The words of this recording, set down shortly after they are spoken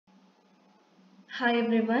Hi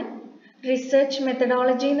everyone. Research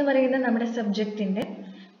methodology എന്ന് പറയുന്ന നമ്മുടെ സബ്ജക്റ്റിന്റെ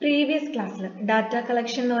പ്രീവിയസ് ക്ലാസ്സിൽ ഡാറ്റ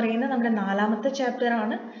കളക്ഷൻ എന്ന് പറയുന്ന നമ്മുടെ 4ാമത്തെ ചാപ്റ്റർ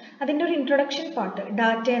ആണ്. അതിന്റെ ഒരു ഇൻട്രൊഡക്ഷൻ പാർട്ട്,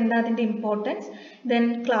 ഡാറ്റ എന്താ, അതിന്റെ ഇമ്പോർട്ടൻസ്, ദെൻ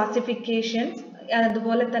ക്ലാസിഫിക്കേഷൻസ്,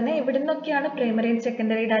 അതുപോലെ തന്നെ എവിടെ നിന്നൊക്കെയാണ് പ്രൈമറി ആൻഡ്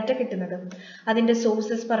സെക്കൻഡറി ഡാറ്റ കിട്ടുന്നത്, അതിന്റെ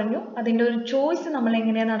സോഴ്സസ് പറഞ്ഞു, അതിന്റെ ഒരു ചോയ്സ് നമ്മൾ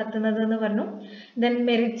എങ്ങനെയാണ് നടത്തുന്നത് എന്ന് പറഞ്ഞു. Then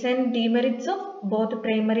merits and demerits of both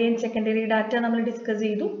primary and secondary data നമ്മൾ ഡിസ്കസ്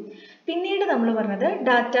ചെയ്തു. പിന്നീട് നമ്മൾ പറഞ്ഞത്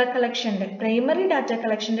data കളക്ഷന്റെ, primary data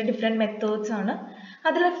കളക്ഷന്റെ different methods ആണ്.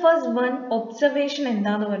 അതിൽ ഫസ്റ്റ് വൺ ഒബ്സർവേഷൻ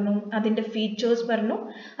എന്താന്ന് പറഞ്ഞു, അതിന്റെ ഫീച്ചേഴ്സ് പറഞ്ഞു,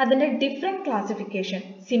 അതിന്റെ different classification,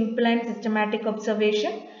 simple and systematic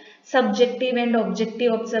observation, subjective and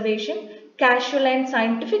objective observation, casual and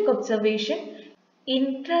scientific observation,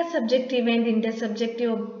 intra-subjective and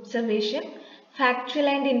inter-subjective observation, factual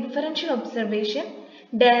and inferential observation,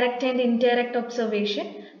 direct and indirect observation,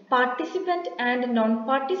 participant and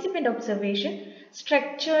non-participant observation,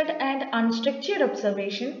 structured and unstructured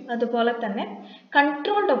observation, അതുപോലെ തന്നെ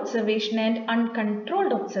controlled observation and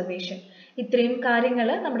uncontrolled observation. ഇത്രയും കാര്യങ്ങൾ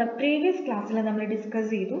നമ്മുടെ previous ക്ലാസ്സിൽ നമ്മൾ discuss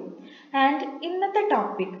ചെയ്തു. And ഇന്നത്തെ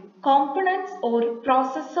topic കോമ്പണൻറ്റ്സ് or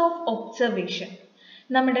process of observation.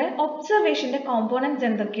 നമ്മുടെ ഒബ്സർവേഷന്റെ കോമ്പോണൻറ്റ്സ്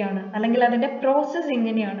എന്തൊക്കെയാണ്, അല്ലെങ്കിൽ അതിന്റെ പ്രോസസ്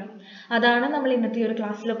എങ്ങനെയാണ്, അതാണ് നമ്മൾ ഇന്നത്തെ ഒരു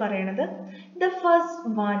ക്ലാസ്സിൽ പറയുന്നത്. ദ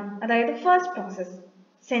ഫസ്റ്റ് വൺ, അതായത് ഫസ്റ്റ് പ്രോസസ്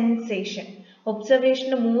സെൻസേഷൻ.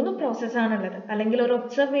 ഒബ്സർവേഷന് 3 പ്രോസസ് ആണുള്ളത്, അല്ലെങ്കിൽ ഒരു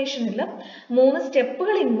ഒബ്സർവേഷനിൽ 3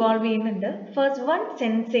 സ്റ്റെപ്പുകൾ ഇൻവോൾവ് ചെയ്യുന്നുണ്ട്. First one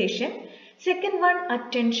sensation, second one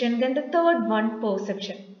attention, then the third one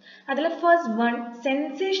perception. അതിൽ ഫസ്റ്റ് വൺ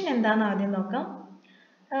സെൻസേഷൻ എന്താണെന്ന് ആദ്യം നോക്കാം.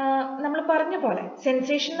 നമ്മൾ പറഞ്ഞ പോലെ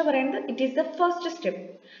സെൻസേഷൻ എന്ന് പറയുന്നത് it is the first step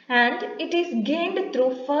and it is gained through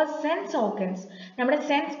first sense organs. നമ്മുടെ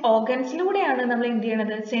സെൻസ് ഓർഗൻസിലൂടെയാണ് നമ്മൾ എന്ത്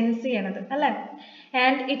ചെയ്യണത്, സെൻസ് ചെയ്യണത് അല്ലെ.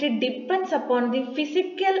 And it depends upon the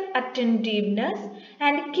physical attentiveness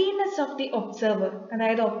and കീനെസ് of the observer.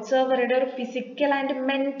 അതായത് ഒബ്സർവറുടെ ഒരു physical and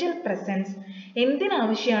mental presence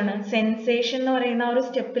എന്തിനാവശ്യമാണ്, sensation എന്ന് പറയുന്ന ഒരു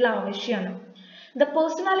സ്റ്റെപ്പിൽ ആവശ്യമാണ്. The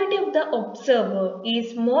personality of the observer is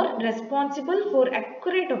more responsible for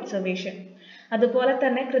accurate observation. അതുപോലെ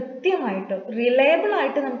തന്നെ കൃത്യമായിട്ട് റിലയബിൾ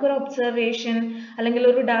ആയിട്ട് നമുക്കൊരു ഒബ്സർവേഷൻ അല്ലെങ്കിൽ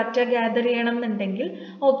ഒരു ഡാറ്റ ഗ്യാദർ ചെയ്യണം എന്നുണ്ടെങ്കിൽ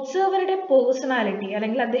ഒബ്സർവറുടെ പേഴ്സണാലിറ്റി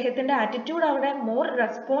അല്ലെങ്കിൽ അദ്ദേഹത്തിന്റെ ആറ്റിറ്റ്യൂഡ് അവിടെ മോർ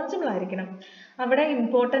റെസ്പോൺസിബിൾ ആയിരിക്കണം, അവിടെ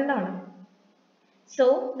ഇമ്പോർട്ടൻ്റ് ആണ്. സോ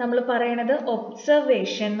നമ്മൾ പറയണത്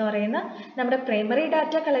ഒബ്സർവേഷൻ എന്ന് പറയുന്ന നമ്മുടെ പ്രൈമറി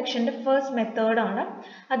ഡാറ്റ കളക്ഷന്റെ ഫസ്റ്റ് മെത്തേഡ് ആണ്.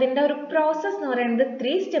 അതിന്റെ ഒരു പ്രോസസ് എന്ന് പറയുന്നത്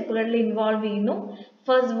 3 സ്റ്റെപ്പുകളിൽ ഇൻവോൾവ് ചെയ്യുന്നു.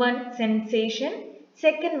 First one sensation,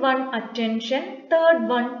 second one attention, third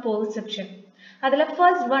one perception. അതിലെ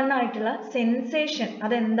ഫസ്റ്റ് വൺ ആയിട്ടുള്ള സെൻസേഷൻ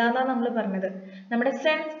അതെന്താന്നാ നമ്മൾ പറഞ്ഞത്, നമ്മുടെ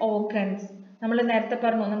സെൻസ് ഓർഗൻസ്. നമ്മൾ നേരത്തെ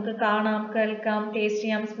പറഞ്ഞു നമുക്ക് കാണാം, കേൾക്കാം, ടേസ്റ്റ്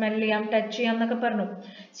ചെയ്യാം, സ്മെൽ ചെയ്യാം, ടച്ച് ചെയ്യാം എന്നൊക്കെ പറഞ്ഞു.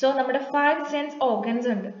 സോ നമ്മുടെ 5 സെൻസ് ഓർഗൻസ്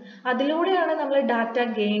ഉണ്ട്, അതിലൂടെയാണ് നമ്മൾ ഡാറ്റ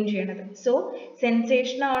ഗെയിൻ ചെയ്യണത്. സോ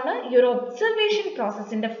സെൻസേഷൻ ആണ് ഈ ഒരു ഒബ്സർവേഷൻ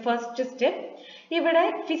പ്രോസസ്സിന്റെ ഫസ്റ്റ് സ്റ്റെപ്പ്. ഇവിടെ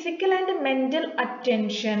ഫിസിക്കൽ ആൻഡ് മെന്റൽ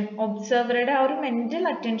അറ്റൻഷൻ, ഒബ്സർവറുടെ ആ ഒരു mental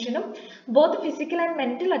അറ്റൻഷനും both physical and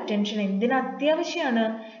mental attention എന്തിന് അത്യാവശ്യമാണ്,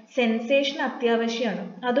 സെൻസേഷൻ അത്യാവശ്യമാണ്.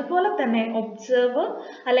 അതുപോലെ തന്നെ ഒബ്സർവർ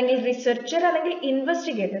അല്ലെങ്കിൽ റിസർച്ചർ അല്ലെങ്കിൽ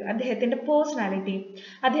ഇൻവെസ്റ്റിഗേറ്റർ അദ്ദേഹത്തിന്റെ പേഴ്സണാലിറ്റി,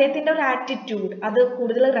 അദ്ദേഹത്തിന്റെ ഒരു ആറ്റിറ്റ്യൂഡ് അത്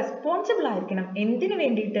കൂടുതൽ റെസ്പോൺസിബിൾ ആയിരിക്കണം. എന്തിനു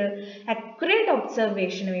വേണ്ടിയിട്ട്, അക്യുറേറ്റ്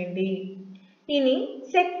ഒബ്സർവേഷന് വേണ്ടി. ഇനി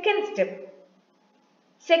സെക്കൻഡ്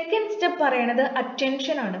സ്റ്റെപ്പ് പറയണത്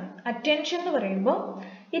അറ്റൻഷൻ ആണ്. അറ്റൻഷൻ എന്ന് പറയുമ്പോൾ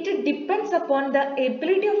it depends upon the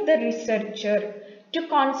ability of the researcher to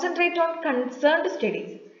concentrate on concerned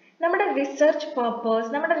studies. നമ്മുടെ റിസർച്ച് പർപ്പസ്,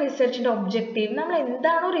 നമ്മുടെ റിസർച്ചിന്റെ ഒബ്ജക്റ്റീവ്, നമ്മൾ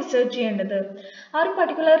എന്താണോ റിസർച്ച് ചെയ്യേണ്ടത് ആ ഒരു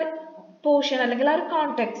പർട്ടിക്കുലർ പോർഷൻ അല്ലെങ്കിൽ ആ ഒരു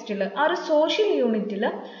കോണ്ടെക്സ്റ്റിൽ, ആ ഒരു സോഷ്യൽ യൂണിറ്റിൽ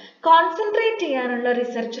കോൺസെൻട്രേറ്റ് ചെയ്യാനുള്ള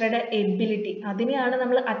റിസർച്ചറുടെ എബിലിറ്റി, അതിനെയാണ്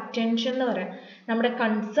നമ്മൾ അറ്റൻഷൻ എന്ന് പറയുക. നമ്മുടെ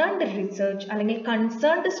കൺസേൺഡ് റിസർച്ച് അല്ലെങ്കിൽ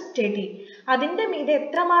കൺസേൺഡ് സ്റ്റഡി, അതിൻ്റെ മീതെ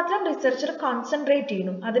എത്രമാത്രം റിസർച്ചർ കോൺസെൻട്രേറ്റ്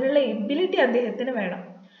ചെയ്യുന്നു അതിനുള്ള എബിലിറ്റി അദ്ദേഹത്തിന് വേണം.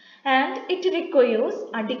 And it requires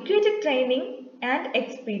adequate training and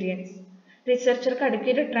experience. റിസർച്ചർക്ക്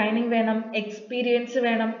adequate training വേണം, എക്സ്പീരിയൻസ്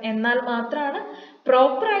വേണം, എന്നാൽ മാത്രമാണ്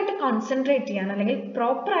പ്രോപ്പറായിട്ട് കോൺസെൻട്രേറ്റ് ചെയ്യാൻ അല്ലെങ്കിൽ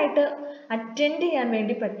പ്രോപ്പറായിട്ട് അറ്റൻഡ് ചെയ്യാൻ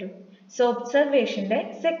വേണ്ടി പറ്റും. സോ ഒബ്സർവേഷന്റെ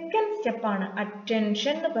സെക്കൻഡ് സ്റ്റെപ്പാണ്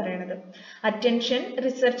അറ്റൻഷൻ എന്ന് പറയുന്നത്. അറ്റൻഷൻ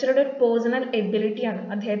റിസർച്ചറുടെ ഒരു പേഴ്സണൽ എബിലിറ്റി ആണ്,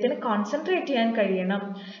 അദ്ദേഹത്തിന് കോൺസെൻട്രേറ്റ് ചെയ്യാൻ കഴിയണം.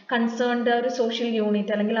 കൺസേൺഡ് ഒരു സോഷ്യൽ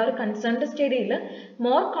യൂണിറ്റ് അല്ലെങ്കിൽ ആ ഒരു കൺസേൺഡ് സ്റ്റഡിയിൽ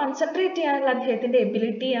മോർ കോൺസെൻട്രേറ്റ് ചെയ്യാനുള്ള അദ്ദേഹത്തിന്റെ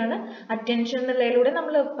എബിലിറ്റിയാണ് അറ്റൻഷൻ എന്നുള്ളതിലൂടെ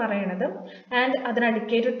നമ്മൾ പറയണത്. ആൻഡ് അതിന്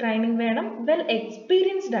അഡിക്വേറ്റ് ട്രെയിനിങ് വേണം, വെൽ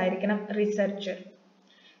എക്സ്പീരിയൻസ്ഡ് ആയിരിക്കണം റിസർച്ചർ.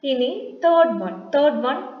 ഇനി തേർഡ്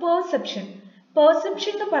വൺ പെർസെപ്ഷൻ.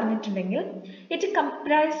 പെർസെപ്ഷൻ എന്ന് പറഞ്ഞിട്ടുണ്ടെങ്കിൽ it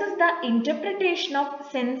comprises the interpretation of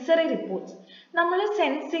sensory reports. നമ്മൾ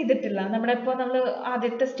സെൻസ് ചെയ്തിട്ടില്ല, നമ്മുടെ ഇപ്പോൾ നമ്മൾ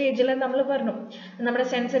ആദ്യത്തെ സ്റ്റേജിൽ നമ്മൾ പറഞ്ഞു നമ്മുടെ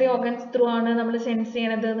സെൻസറി ഓർഗൻസ് ത്രൂ ആണ് നമ്മൾ സെൻസ്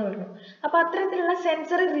ചെയ്യണത് എന്ന് പറഞ്ഞു. അപ്പൊ അത്തരത്തിലുള്ള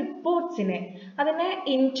സെൻസറി റിപ്പോർട്ട്സിനെ അതിനെ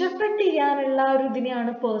ഇന്റർപ്രറ്റ് ചെയ്യാനുള്ള ഒരു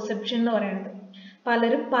ഇതിനെയാണ് പെർസെപ്ഷൻ എന്ന് പറയുന്നത്.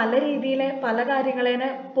 പലരും പല രീതിയിലെ പല കാര്യങ്ങളെ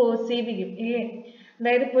പെർസീവ് ചെയ്യും ഇല്ലേ.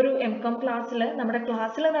 അതായത് ഇപ്പോൾ ഒരു MCOM ക്ലാസ്സിൽ നമ്മുടെ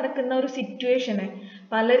ക്ലാസ്സിൽ നടക്കുന്ന ഒരു സിറ്റുവേഷനെ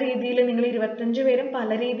പല രീതിയിൽ നിങ്ങൾ 25 പേരും പല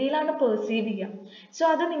രീതിയിലാണ് പെർസീവ് ചെയ്യുക. സോ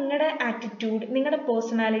അത് നിങ്ങളുടെ ആറ്റിറ്റ്യൂഡ്, നിങ്ങളുടെ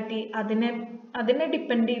പേഴ്സണാലിറ്റി അതിനെ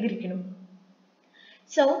ഡിപ്പെൻഡ് ചെയ്തിരിക്കുന്നു.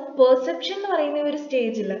 സോ പെർസെപ്ഷൻ എന്ന് പറയുന്ന ഒരു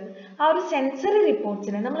സ്റ്റേജിൽ ആ ഒരു സെൻസറി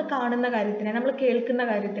റിപ്പോർട്ട്സിനെ, നമ്മൾ കാണുന്ന കാര്യത്തിനെ, നമ്മൾ കേൾക്കുന്ന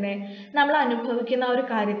കാര്യത്തിനെ, നമ്മൾ അനുഭവിക്കുന്ന ആ ഒരു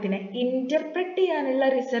കാര്യത്തിനെ ഇന്റർപ്രറ്റ് ചെയ്യാനുള്ള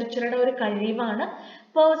റിസർച്ചറുടെ ഒരു കഴിവാണ്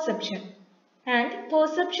perception. And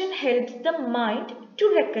perception helps the mind to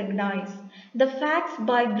recognize the facts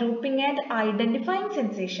by grouping and identifying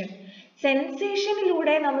sensation.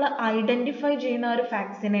 സെൻസേഷനിലൂടെ നമ്മൾ ഐഡന്റിഫൈ ചെയ്യുന്ന ഒരു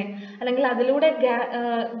ഫാക്ട്സിനെ അല്ലെങ്കിൽ അതിലൂടെ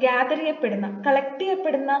ഗ്യാദർ ചെയ്യപ്പെടുന്ന കളക്ട്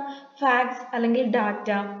ചെയ്യപ്പെടുന്ന ഫാക്ട്സ് അല്ലെങ്കിൽ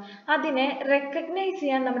ഡാറ്റ അതിനെ റെക്കഗ്നൈസ്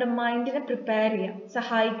ചെയ്യാൻ നമ്മുടെ മൈൻഡിനെ പ്രിപ്പയർ ചെയ്യാൻ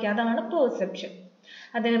സഹായിക്കുക. അതാണ് പെർസെപ്ഷൻ.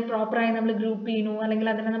 അതിനെ പ്രോപ്പറായി നമ്മൾ ഗ്രൂപ്പ് ചെയ്യുന്നു അല്ലെങ്കിൽ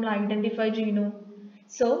അതിനെ നമ്മൾ ഐഡന്റിഫൈ ചെയ്യുന്നു.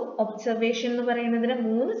 സോ ഒബ്സർവേഷൻ എന്ന് പറയുന്നതിന്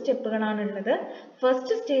 3 സ്റ്റെപ്പുകളാണ് ഉള്ളത്.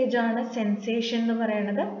 ഫസ്റ്റ് സ്റ്റേജ് ആണ് സെൻസേഷൻ എന്ന്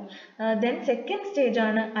പറയുന്നത്, ദെൻ സെക്കൻഡ് സ്റ്റേജ്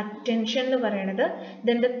ആണ് അറ്റൻഷൻ എന്ന് പറയുന്നത്,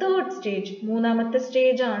 ദെൻ ദ തേർഡ് സ്റ്റേജ് മൂന്നാമത്തെ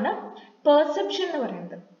സ്റ്റേജ് ആണ് പെർസെപ്ഷൻ എന്ന്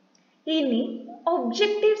പറയുന്നത്. ഇനി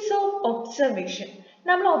ഒബ്ജക്റ്റീവ്സ് ഓഫ് ഒബ്സർവേഷൻ,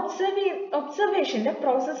 നമ്മൾ ഒബ്സർവേഷന്റെ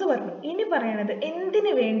പ്രോസസ്സ് പറഞ്ഞു. ഇനി പറയണത്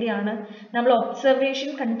എന്തിനു വേണ്ടിയാണ് നമ്മൾ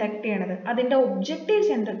ഒബ്സർവേഷൻ കണ്ടക്ട് ചെയ്യണത്, അതിന്റെ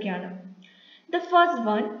ഒബ്ജക്റ്റീവ്സ് എന്തൊക്കെയാണ്. The first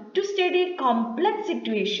one, to study complex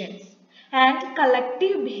situations and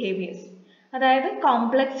collective behaviors. അതായത്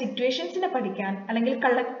കോംപ്ലക്സ് സിറ്റുവേഷൻസിനെ പഠിക്കാൻ അല്ലെങ്കിൽ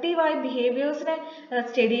കളക്റ്റീവായ ബിഹേവിയേഴ്സിനെ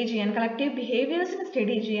സ്റ്റഡി ചെയ്യാൻ, കളക്റ്റീവ് ബിഹേവിയേഴ്സിനെ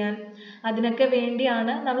സ്റ്റഡി ചെയ്യാൻ അതിനൊക്കെ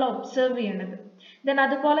വേണ്ടിയാണ് നമ്മൾ ഒബ്സർവ് ചെയ്യണത്. ദെൻ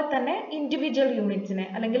അതുപോലെ തന്നെ ഇൻഡിവിജ്വൽ യൂണിറ്റ്സിനെ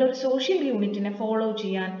അല്ലെങ്കിൽ ഒരു സോഷ്യൽ യൂണിറ്റിനെ ഫോളോ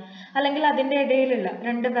ചെയ്യാൻ, അല്ലെങ്കിൽ അതിൻ്റെ ഇടയിലുള്ള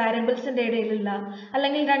 2 വാരിയബിൾസിൻ്റെ ഇടയിലുള്ള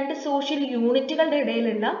അല്ലെങ്കിൽ 2 സോഷ്യൽ യൂണിറ്റുകളുടെ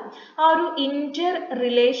ഇടയിലുള്ള ആ ഒരു ഇന്റർ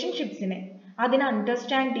റിലേഷൻഷിപ്സിനെ അതിനെ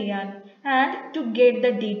അണ്ടർസ്റ്റാൻഡ് ചെയ്യാൻ, and to get the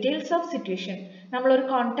details of situation. നമ്മളൊരു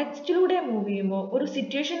കോണ്ടെക്സ്റ്റിലൂടെ മൂവ് ചെയ്യുമ്പോൾ, ഒരു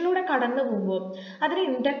സിറ്റുവേഷനിലൂടെ കടന്നു പോകുമ്പോൾ അതിനെ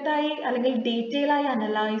ഇൻഡെപ്തായി അല്ലെങ്കിൽ ഡീറ്റെയിൽ ആയി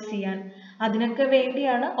അനലൈസ് ചെയ്യാൻ, അതിനൊക്കെ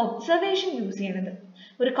വേണ്ടിയാണ് ഒബ്സർവേഷൻ യൂസ് ചെയ്യണത്.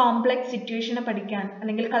 ഒരു കോംപ്ലക്സ് സിറ്റുവേഷനെ പഠിക്കാൻ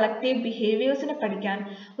അല്ലെങ്കിൽ കളക്റ്റീവ് ബിഹേവിയേഴ്സിനെ പഠിക്കാൻ,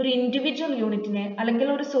 ഒരു ഇൻഡിവിജ്വൽ യൂണിറ്റിനെ അല്ലെങ്കിൽ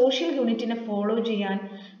ഒരു സോഷ്യൽ യൂണിറ്റിനെ ഫോളോ ചെയ്യാൻ,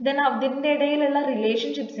 ദെൻ അതിൻ്റെ ഇടയിലുള്ള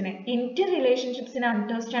റിലേഷൻഷിപ്സിനെ, ഇന്റർ റിലേഷൻഷിപ്സിനെ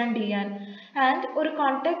അണ്ടർസ്റ്റാൻഡ് ചെയ്യാൻ, ആൻഡ് ഒരു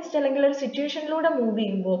കോണ്ടെക്സ്റ്റ് അല്ലെങ്കിൽ ഒരു സിറ്റുവേഷനിലൂടെ മൂവ്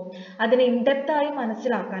ചെയ്യുമ്പോൾ അതിനെ ഇൻഡെപ്തായി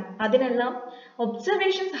മനസ്സിലാക്കാൻ, അതിനെല്ലാം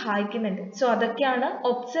ഒബ്സർവേഷൻ സഹായിക്കുന്നുണ്ട്. സോ അതൊക്കെയാണ്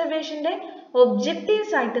ഒബ്സർവേഷന്റെ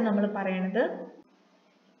ഒബ്ജക്റ്റീവ്സ് ആയിട്ട് നമ്മൾ പറയണത്.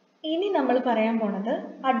 ഇനി നമ്മൾ പറയാൻ പോണത്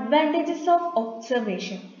അഡ്വാൻറ്റേജസ് ഓഫ്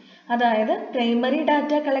ഒബ്സർവേഷൻ, അതായത് പ്രൈമറി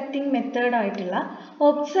ഡാറ്റ കളക്ടിങ് മെത്തേഡ് ആയിട്ടുള്ള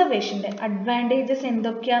ഒബ്സർവേഷന്റെ അഡ്വാൻറ്റേജസ്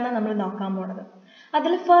എന്തൊക്കെയാണെന്ന് നമ്മൾ നോക്കാൻ പോണത്.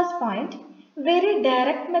 അതിൽ first point, very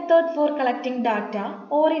direct method for collecting data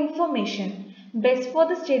or information best for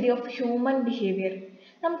the study of human behavior.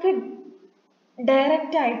 നമുക്ക്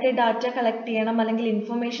ഡയറക്റ്റ് ആയിട്ട് ഡാറ്റ കളക്ട് ചെയ്യണം അല്ലെങ്കിൽ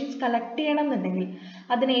ഇൻഫർമേഷൻസ് കളക്ട് ചെയ്യണം എന്നുണ്ടെങ്കിൽ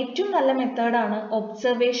അതിന് ഏറ്റവും നല്ല മെത്തേഡാണ്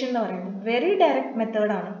ഒബ്സർവേഷൻ എന്ന് പറയുന്നത്. വെരി ഡയറക്റ്റ്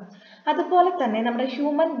മെത്തേഡാണ്. അതുപോലെ തന്നെ നമ്മുടെ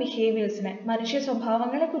ഹ്യൂമൻ ബിഹേവിയേഴ്സിനെ, മനുഷ്യ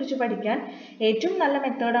സ്വഭാവങ്ങളെ കുറിച്ച് പഠിക്കാൻ ഏറ്റവും നല്ല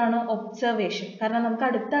മെത്തേഡാണ് ഒബ്സർവേഷൻ. കാരണം നമുക്ക്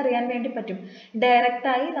അടുത്തറിയാൻ വേണ്ടി പറ്റും.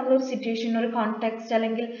 ഡയറക്റ്റായി നമ്മളൊരു സിറ്റുവേഷൻ, ഒരു കോണ്ടെക്സ്റ്റ്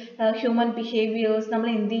അല്ലെങ്കിൽ ഹ്യൂമൻ ബിഹേവിയേഴ്സ്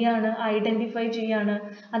നമ്മൾ എന്ത് ചെയ്യാണ്, ഐഡന്റിഫൈ ചെയ്യാണ്,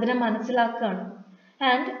 അതിനെ മനസ്സിലാക്കുകയാണ്.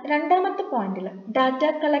 ആൻഡ് രണ്ടാമത്തെ പോയിന്റിൽ, data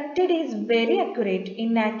collected is very accurate in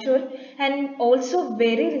natural and also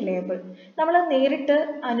very reliable. നമ്മൾ നേരിട്ട്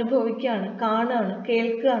അനുഭവിക്കുകയാണ്, കാണുകയാണ്,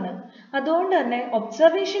 കേൾക്കുകയാണ്. അതുകൊണ്ട് തന്നെ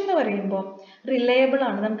ഒബ്സർവേഷൻ എന്ന് പറയുമ്പോൾ റിലയബിൾ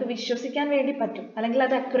ആണ്, നമുക്ക് വിശ്വസിക്കാൻ വേണ്ടി പറ്റും, അല്ലെങ്കിൽ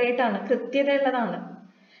അത് അക്യുറേറ്റ് ആണ്, കൃത്യതയുള്ളതാണ്.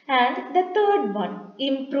 And the third one,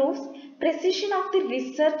 improves precision of the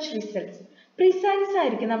research results. Precise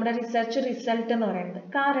ആയിരിക്കും നമ്മുടെ റിസർച്ച് റിസൾട്ട് എന്ന് പറയുന്നത്.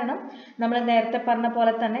 കാരണം നമ്മൾ നേരത്തെ പറഞ്ഞ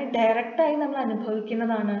പോലെ തന്നെ ഡയറക്റ്റായി നമ്മൾ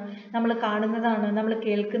അനുഭവിക്കുന്നതാണ്, നമ്മൾ കാണുന്നതാണ്, നമ്മൾ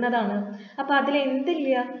കേൾക്കുന്നതാണ്. അപ്പൊ അതിൽ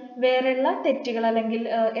എന്തില്ല, വേറെയുള്ള തെറ്റുകൾ അല്ലെങ്കിൽ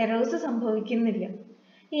എറേഴ്സ് സംഭവിക്കുന്നില്ല.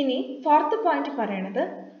 ഇനി ഫോർത്ത് പോയിന്റ് പറയണത്,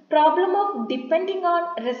 problem of depending on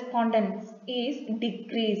respondents is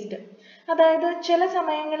decreased. അതായത് ചില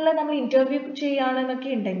സമയങ്ങളിൽ നമ്മൾ ഇന്റർവ്യൂ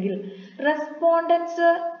ചെയ്യുകയാണെന്നൊക്കെ ഉണ്ടെങ്കിൽ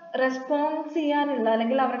റെസ്പോൺസ് ചെയ്യാനുള്ള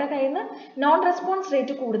അല്ലെങ്കിൽ അവരുടെ കയ്യിൽ നിന്ന് നോൺ റെസ്പോൺസ്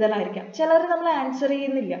റേറ്റ് കൂടുതലായിരിക്കാം. ചിലർ നമ്മൾ ആൻസർ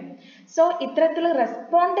ചെയ്യുന്നില്ല. സോ ഇത്തരത്തിൽ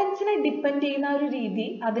റെസ്പോണ്ടൻസിനെ ഡിപ്പെൻഡ് ചെയ്യുന്ന ഒരു രീതി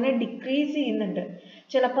അതിനെ ഡിക്രീസ് ചെയ്യുന്നുണ്ട്.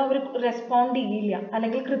 ചിലപ്പോൾ അവർ റെസ്പോണ്ട് ചെയ്യില്ല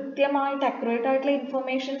അല്ലെങ്കിൽ കൃത്യമായിട്ട് അക്യുറേറ്റ് ആയിട്ടുള്ള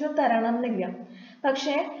ഇൻഫർമേഷൻസ് തരണം എന്നില്ല.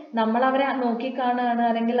 പക്ഷേ നമ്മൾ അവരെ നോക്കിക്കാണുകയാണ്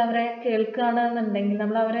അല്ലെങ്കിൽ അവരെ കേൾക്കുകയാണെന്നുണ്ടെങ്കിൽ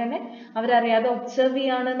നമ്മൾ അവരറിയാതെ ഒബ്സർവ്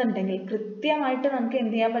ചെയ്യുകയാണെന്നുണ്ടെങ്കിൽ കൃത്യമായിട്ട് നമുക്ക്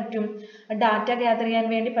എന്ത് ചെയ്യാൻ പറ്റും, ഡാറ്റ ഗ്യാദർ ചെയ്യാൻ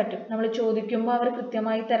വേണ്ടി പറ്റും. നമ്മൾ ചോദിക്കുമ്പോൾ അവർ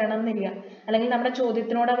കൃത്യമായി തരണം എന്നില്ല, അല്ലെങ്കിൽ നമ്മുടെ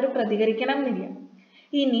ചോദ്യത്തിനോട് അവർ പ്രതികരിക്കണം എന്നില്ല.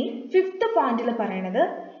 ഇനി ഫിഫ്ത്ത് പോയിന്റിൽ പറയുന്നത്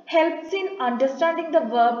helps in understanding the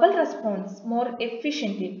verbal response more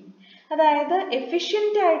efficiently. അതായത്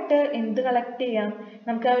എഫിഷ്യൻ്റ് ആയിട്ട് എന്ത് കളക്ട് ചെയ്യാം,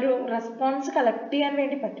 നമുക്ക് ആ ഒരു റെസ്പോൺസ് കളക്ട് ചെയ്യാൻ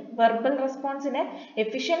വേണ്ടി പറ്റും. വെർബൽ റെസ്പോൺസിനെ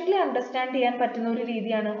എഫിഷ്യൻ്റ്ലി അണ്ടർസ്റ്റാൻഡ് ചെയ്യാൻ പറ്റുന്ന ഒരു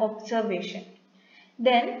രീതിയാണ് observation.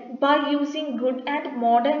 Then, by using good and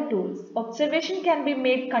modern tools, observation can be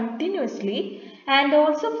made continuously and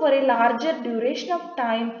also for a larger duration of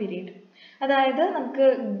time period. അതായത് നമുക്ക്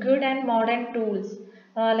ഗുഡ് ആൻഡ് മോഡേൺ ടൂൾസ്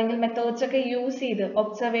അല്ലെങ്കിൽ മെത്തേഡ്സ് ഒക്കെ യൂസ് ചെയ്ത്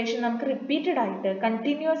observation നമുക്ക് റിപ്പീറ്റഡ് ആയിട്ട്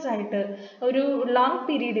കണ്ടിന്യൂസ് ആയിട്ട് ഒരു long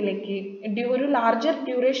പീരീഡിലേക്ക്, ഒരു ലാർജർ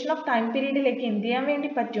ഡ്യൂറേഷൻ ഓഫ് ടൈം പീരീഡിലേക്ക് എന്ത് ചെയ്യാൻ വേണ്ടി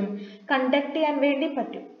പറ്റും, കണ്ടക്ട് ചെയ്യാൻ വേണ്ടി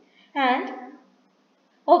പറ്റും. And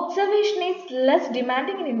observation is less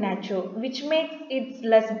demanding in nature, which makes it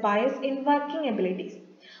less bias in working abilities.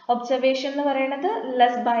 Observation എന്ന് പറയുന്നത്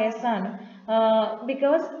less bias ആണ്.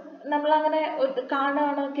 ബിക്കോസ് നമ്മൾ അങ്ങനെ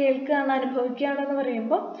കാണുകയാണോ കേൾക്കുകയാണോ അനുഭവിക്കുകയാണോ എന്ന്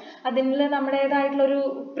പറയുമ്പോൾ അതിൽ നമ്മുടേതായിട്ടുള്ള ഒരു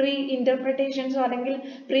പ്രീ ഇന്റർപ്രിട്ടേഷൻസോ അല്ലെങ്കിൽ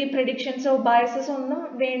പ്രീ പ്രഡിക്ഷൻസോ ബയസസോ ഒന്നും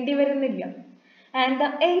വേണ്ടി വരുന്നില്ല. And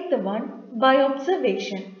the eighth one, by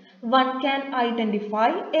observation one can identify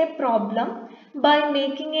a problem by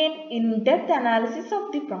making an in-depth analysis of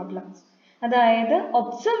the problems. അതായത്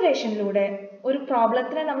ഒബ്സർവേഷനിലൂടെ ഒരു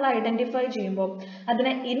പ്രോബ്ലത്തിനെ നമ്മൾ ഐഡന്റിഫൈ ചെയ്യുമ്പോൾ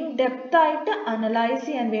അതിനെ ഇൻ ഡെപ്ത് ആയിട്ട് അനലൈസ്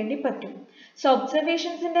ചെയ്യാൻ വേണ്ടി പറ്റും. സോ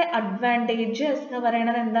ഒബ്സർവേഷൻസിന്റെ അഡ്വാൻറ്റേജസ് എന്ന്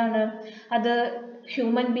പറയുന്നത് എന്താണ്, അത്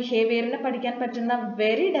ഹ്യൂമൻ ബിഹേവിയറിനെ പഠിക്കാൻ പറ്റുന്ന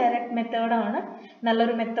വെരി ഡയറക്റ്റ് മെത്തേഡാണ്,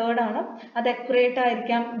 നല്ലൊരു മെത്തേഡാണ്. അത് അക്യുറേറ്റ്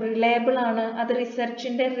ആയിരിക്കാം, റിലയബിൾ ആണ്, അത്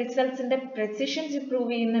റിസൾട്ട്സിന്റെ പ്രെസിഷൻസ് ഇംപ്രൂവ്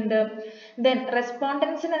ചെയ്യുന്നുണ്ട്. ദെൻ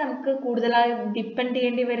റെസ്പോണ്ടൻസിനെ നമുക്ക് കൂടുതലായി ഡിപ്പെൻഡ്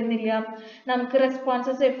ചെയ്യേണ്ടി വരുന്നില്ല, നമുക്ക്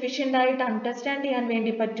റെസ്പോൺസസ് എഫിഷ്യൻ്റ് ആയിട്ട് അണ്ടർസ്റ്റാൻഡ് ചെയ്യാൻ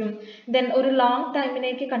വേണ്ടി പറ്റും. ദെൻ ഒരു ലോങ്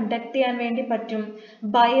ടൈമിലേക്ക് കണ്ടക്ട് ചെയ്യാൻ വേണ്ടി പറ്റും.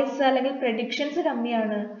 ബയസ് അല്ലെങ്കിൽ പ്രഡിക്ഷൻസ്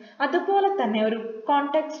കമ്മിയാണ്. അതുപോലെ തന്നെ ഒരു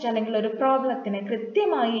കോണ്ടെക്സ്റ്റ് അല്ലെങ്കിൽ ഒരു പ്രോബ്ലത്തിനെ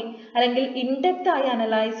കൃത്യമായി അല്ലെങ്കിൽ ഇൻഡെപ്ത് ആയി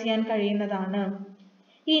അനലൈസ് ചെയ്യാൻ കഴിയുന്നതാണ്.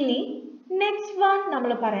 ഇനി നെക്സ്റ്റ് വൺ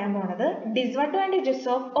നമ്മൾ പറയാൻ പോണത് ഡിസ്അഡ്വാൻറ്റേജസ്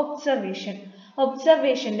ഓഫ് ഒബ്സർവേഷൻ.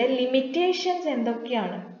 ഒബ്സർവേഷന്റെ ലിമിറ്റേഷൻസ്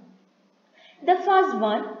എന്തൊക്കെയാണ്? The first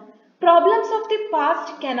one, problems of the past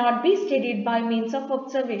cannot be studied by means of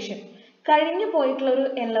observation. കഴിഞ്ഞു പോയിട്ടുള്ള ഒരു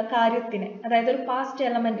കാര്യത്തിന്, അതായത് ഒരു പാസ്റ്റ്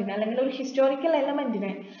എലമെന്റിനെ അല്ലെങ്കിൽ ഒരു ഹിസ്റ്റോറിക്കൽ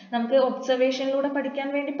എലമെന്റിനെ നമുക്ക് ഒബ്സർവേഷനിലൂടെ പഠിക്കാൻ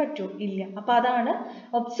വേണ്ടി പറ്റുമോ? ഇല്ല. അപ്പൊ അതാണ്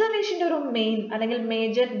ഒബ്സർവേഷന്റെ ഒരു മെയിൻ അല്ലെങ്കിൽ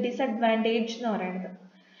മേജർ ഡിസ്അഡ്വാൻറ്റേജ് എന്ന് പറയുന്നത്.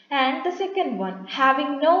 And the second one,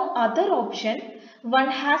 having no other option one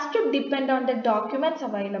has to depend on the documents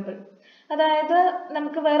available. അതായത്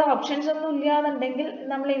നമുക്ക് വേറെ ഓപ്ഷൻസ് ഒന്നും ഇല്ല എന്നുണ്ടെങ്കിൽ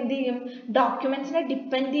നമ്മൾ എന്ത് ചെയ്യും, ഡോക്യുമെന്റ്സിനെ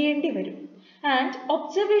ഡിപ്പെൻഡ് ചെയ്യേണ്ടി വരും. And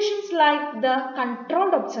observations like the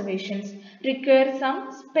controlled observations require some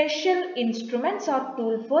special instruments or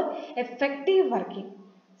tool for effective working,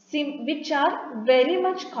 which are very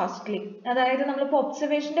much costly. അതായത് നമ്മളിപ്പോൾ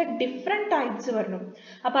ഒബ്സർവേഷന്റെ ഡിഫറെന്റ് ടൈപ്സ് പറഞ്ഞു.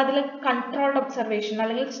 അപ്പൊ അതിൽ കൺട്രോൾഡ് ഒബ്സർവേഷൻ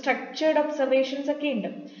അല്ലെങ്കിൽ സ്ട്രക്ചേർഡ് ഒബ്സർവേഷൻസ് ഒക്കെ ഉണ്ട്.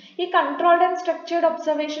 ഈ കൺട്രോൾഡ് ആൻഡ് സ്ട്രക്ചേർഡ്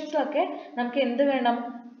ഒബ്സർവേഷൻസിലൊക്കെ നമുക്ക് എന്ത് വേണം,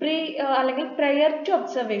 അല്ലെങ്കിൽ പ്രയർ ടു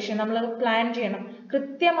ഒബ്സർവേഷൻ നമ്മൾ പ്ലാൻ ചെയ്യണം.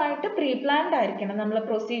 കൃത്യമായിട്ട് പ്രീ പ്ലാൻഡ് ആയിരിക്കണം. നമ്മൾ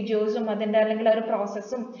പ്രൊസീജിയേഴ്സും അതിൻ്റെ അല്ലെങ്കിൽ ഒരു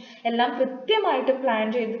പ്രോസസ്സും എല്ലാം കൃത്യമായിട്ട് പ്ലാൻ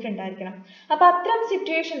ചെയ്തിട്ടുണ്ടായിരിക്കണം. അപ്പൊ അത്തരം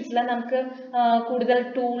സിറ്റുവേഷൻസിൽ നമുക്ക് കൂടുതൽ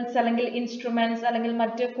ടൂൾസ് അല്ലെങ്കിൽ ഇൻസ്ട്രുമെന്റ്സ് അല്ലെങ്കിൽ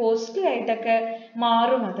മറ്റ് കോസ്റ്റ്ലി ആയിട്ടൊക്കെ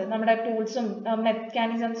മാറും. അത് നമ്മുടെ ടൂൾസും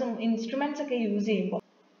മെക്കാനിസംസും ഇൻസ്ട്രുമെന്റ്സ് ഒക്കെ യൂസ് ചെയ്യുമ്പോൾ.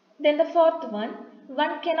 Then the fourth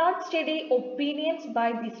one cannot study opinions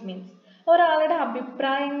by this means. ഒരാളുടെ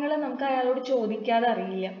അഭിപ്രായങ്ങൾ നമുക്ക് അയാളോട് ചോദിക്കാതെ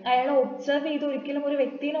അറിയില്ല. അയാളെ ഒബ്സർവ് ചെയ്ത്, ഒരിക്കലും ഒരു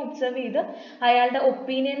വ്യക്തിനെ ഒബ്സർവ് ചെയ്ത് അയാളുടെ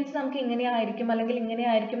ഒപ്പീനിയൻസ് നമുക്ക് ഇങ്ങനെയായിരിക്കും അല്ലെങ്കിൽ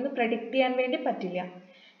ഇങ്ങനെയായിരിക്കും എന്ന് പ്രഡിക്റ്റ് ചെയ്യാൻ വേണ്ടി പറ്റില്ല.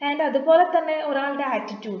 ആൻഡ് അതുപോലെ തന്നെ ഒരാളുടെ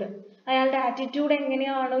അയാളുടെ ആറ്റിറ്റ്യൂഡ്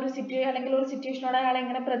എങ്ങനെയാണ്, ഒരു സിറ്റുവേഷനോട് അയാൾ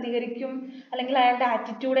എങ്ങനെ പ്രതികരിക്കും അല്ലെങ്കിൽ അയാളുടെ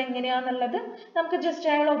ആറ്റിറ്റ്യൂഡ് എങ്ങനെയാണെന്നുള്ളത് നമുക്ക് ജസ്റ്റ്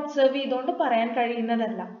അയാൾ ഒബ്സർവ് ചെയ്തുകൊണ്ട് പറയാൻ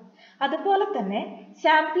കഴിയുന്നതല്ല. അതുപോലെ തന്നെ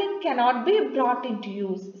sampling cannot be brought in to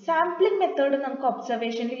use. Sampling method നമുക്ക്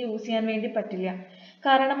ഒബ്സർവേഷനിൽ യൂസ് ചെയ്യാൻ വേണ്ടി പറ്റില്ല.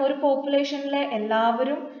 കാരണം ഒരു പോപ്പുലേഷനിലെ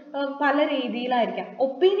എല്ലാവരും പല രീതിയിലായിരിക്കാം.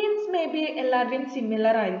 ഒപ്പീനിയൻസ് മേ ബി എല്ലാവരുടെയും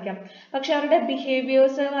സിമിലർ ആയിരിക്കാം, പക്ഷെ അവരുടെ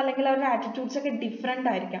ബിഹേവിയേഴ്സ് അല്ലെങ്കിൽ അവരുടെ ആറ്റിറ്റ്യൂഡ്സ് ഒക്കെ ഡിഫറെൻ്റ്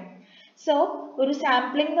ആയിരിക്കാം. സോ ഒരു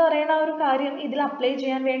സാമ്പിളിംഗ് എന്ന് പറയുന്ന ഒരു കാര്യം ഇതിൽ അപ്ലൈ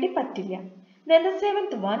ചെയ്യാൻ വേണ്ടി പറ്റില്ല. Then the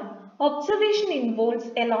seventh one, observation involves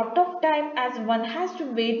a lot of time as one has to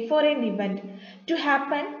wait for an event to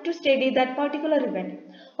happen to study that particular event.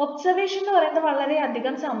 Observation എന്ന് പറയുന്നത്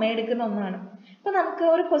വളരെയധികം സമയമെടുക്കുന്ന ഒന്നാണ്. ഇപ്പൊ നമുക്ക്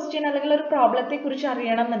ഒരു ക്വസ്റ്റ്യൻ അല്ലെങ്കിൽ ഒരു പ്രോബ്ലത്തെ കുറിച്ച്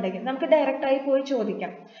അറിയണം എന്നുണ്ടെങ്കിൽ നമുക്ക് ഡയറക്റ്റ് ആയി പോയി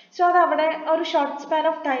ചോദിക്കാം. സോ അത് അവിടെ ഒരു ഷോർട്ട് സ്പാൻ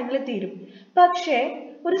ഓഫ് ടൈമിൽ തീരും. പക്ഷേ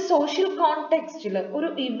ഒരു സോഷ്യൽ കോണ്ടെക്സ്റ്റിൽ, ഒരു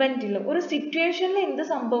ഇവന്റിൽ, ഒരു സിറ്റുവേഷനിൽ എന്ത്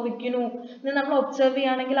സംഭവിക്കുന്നു എന്ന് നമ്മൾ ഒബ്സർവ്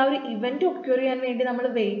ചെയ്യുകയാണെങ്കിൽ ആ ഒരു ഇവന്റ് ഒക്യൂർ ചെയ്യാൻ വേണ്ടി നമ്മൾ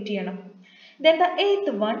വെയിറ്റ് ചെയ്യണം. Then the eighth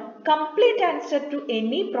one, complete answer to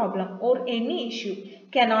any problem or any issue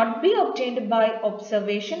cannot be obtained by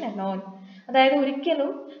observation alone. അതായത്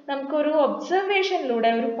ഒരിക്കലും നമുക്കൊരു ഒബ്സർവേഷനിലൂടെ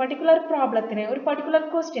ഒരു പർട്ടിക്കുലർ പ്രോബ്ലത്തിനെ, ഒരു പർട്ടിക്കുലർ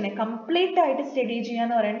ക്വസ്റ്റിനെ കംപ്ലീറ്റ് ആയിട്ട് സ്റ്റഡി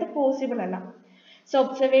ചെയ്യാന്ന് പറയുന്നത് പോസിബിൾ അല്ല. സോ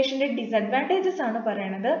ഒബ്സർവേഷന്റെ ഡിസഡ്വാൻറ്റേജസ് ആണ്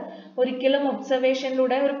പറയുന്നത്. ഒരിക്കലും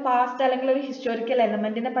ഒബ്സർവേഷനിലൂടെ ഒരു പാസ്റ്റ് അല്ലെങ്കിൽ ഒരു ഹിസ്റ്റോറിക്കൽ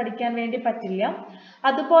എലമെന്റിനെ പഠിക്കാൻ വേണ്ടി പറ്റില്ല.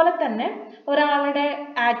 അതുപോലെ തന്നെ ഒരാളുടെ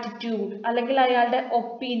ആറ്റിറ്റ്യൂഡ് അല്ലെങ്കിൽ അയാളുടെ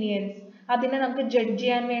ഒപ്പീനിയൻസ് അതിനെ നമുക്ക് ജഡ്ജ്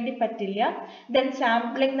ചെയ്യാൻ വേണ്ടി പറ്റില്ല. ദെൻ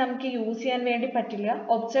സാമ്പിളിംഗ് നമുക്ക് യൂസ് ചെയ്യാൻ വേണ്ടി പറ്റില്ല.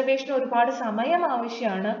 ഒബ്സർവേഷൻ ഒരുപാട് സമയം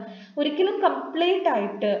ആവശ്യമാണ്. ഒരിക്കലും കംപ്ലീറ്റ്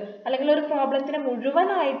ആയിട്ട് അല്ലെങ്കിൽ ഒരു പ്രോബ്ലത്തിനെ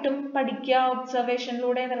മുഴുവനായിട്ടും പഠിക്കുക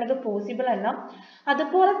ഒബ്സർവേഷനിലൂടെ എന്നുള്ളത് പോസിബിൾ അല്ല.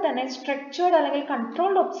 അതുപോലെ തന്നെ സ്ട്രക്ചേർഡ് അല്ലെങ്കിൽ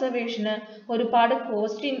കൺട്രോൾഡ് ഒബ്സർവേഷന് ഒരുപാട്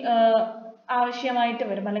കോസ്റ്റ് ആവശ്യമായിട്ട്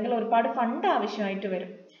വരും, അല്ലെങ്കിൽ ഒരുപാട് ഫണ്ട് ആവശ്യമായിട്ട്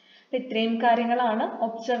വരും. ഇത്രയും കാര്യങ്ങളാണ്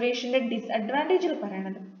ഒബ്സർവേഷന്റെ ഡിസഡ്വാൻറ്റേജിൽ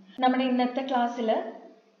പറയുന്നത്. നമ്മുടെ ഇന്നത്തെ ക്ലാസ്സിൽ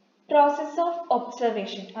പ്രോസസ് ഓഫ്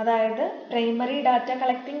ഒബ്സർവേഷൻ, അതായത് പ്രൈമറി ഡാറ്റ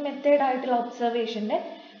കളക്ടിങ് മെത്തേഡ് ആയിട്ടുള്ള ഒബ്സർവേഷന്റെ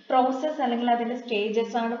പ്രോസസ് അല്ലെങ്കിൽ അതിന്റെ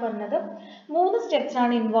സ്റ്റേജസ് ആണ് പറഞ്ഞത്. 3 സ്റ്റെപ്സ്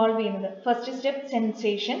ആണ് ഇൻവോൾവ് ചെയ്യുന്നത്. First step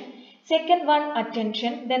sensation, second one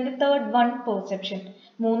attention, then the third one perception.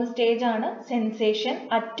 3 stage ആണ്: സെൻസേഷൻ,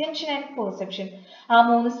 അറ്റൻഷൻ ആൻഡ് പെർസെപ്ഷൻ. ആ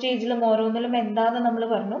 3 സ്റ്റേജിലും ഓരോന്നിലും എന്താണെന്ന് നമ്മൾ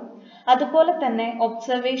പറഞ്ഞു. അതുപോലെ തന്നെ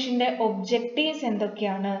ഒബ്സർവേഷന്റെ ഒബ്ജക്റ്റീവ്സ്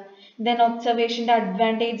എന്തൊക്കെയാണ്, ദെൻ ഒബ്സർവേഷന്റെ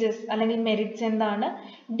അഡ്വാൻറ്റേജസ് അല്ലെങ്കിൽ മെറിറ്റ്സ് എന്താണ്,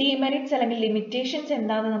 ഡിമെറിറ്റ്സ് അല്ലെങ്കിൽ ലിമിറ്റേഷൻസ്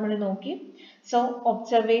എന്താണെന്ന് നമ്മൾ നോക്കി. സോ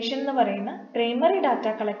ഒബ്സർവേഷൻ എന്ന് പറയുന്ന പ്രൈമറി ഡാറ്റ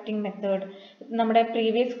കളക്ടിങ് മെത്തേഡ് നമ്മുടെ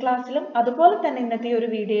പ്രീവിയസ് ക്ലാസ്സിലും അതുപോലെ തന്നെ ഇന്നത്തെ ഒരു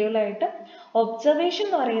വീഡിയോയിലായിട്ട് ഒബ്സർവേഷൻ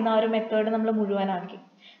എന്ന് പറയുന്ന ആ ഒരു മെത്തേഡ് നമ്മൾ മുഴുവനാക്കി.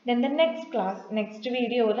 ദെൻ ദ നെക്സ്റ്റ്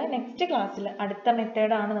വീഡിയോയിൽ നെക്സ്റ്റ് ക്ലാസ്സിൽ അടുത്ത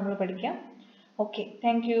മെത്തേഡാണ് നമ്മൾ പഠിക്കുക. Okay,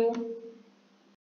 thank you.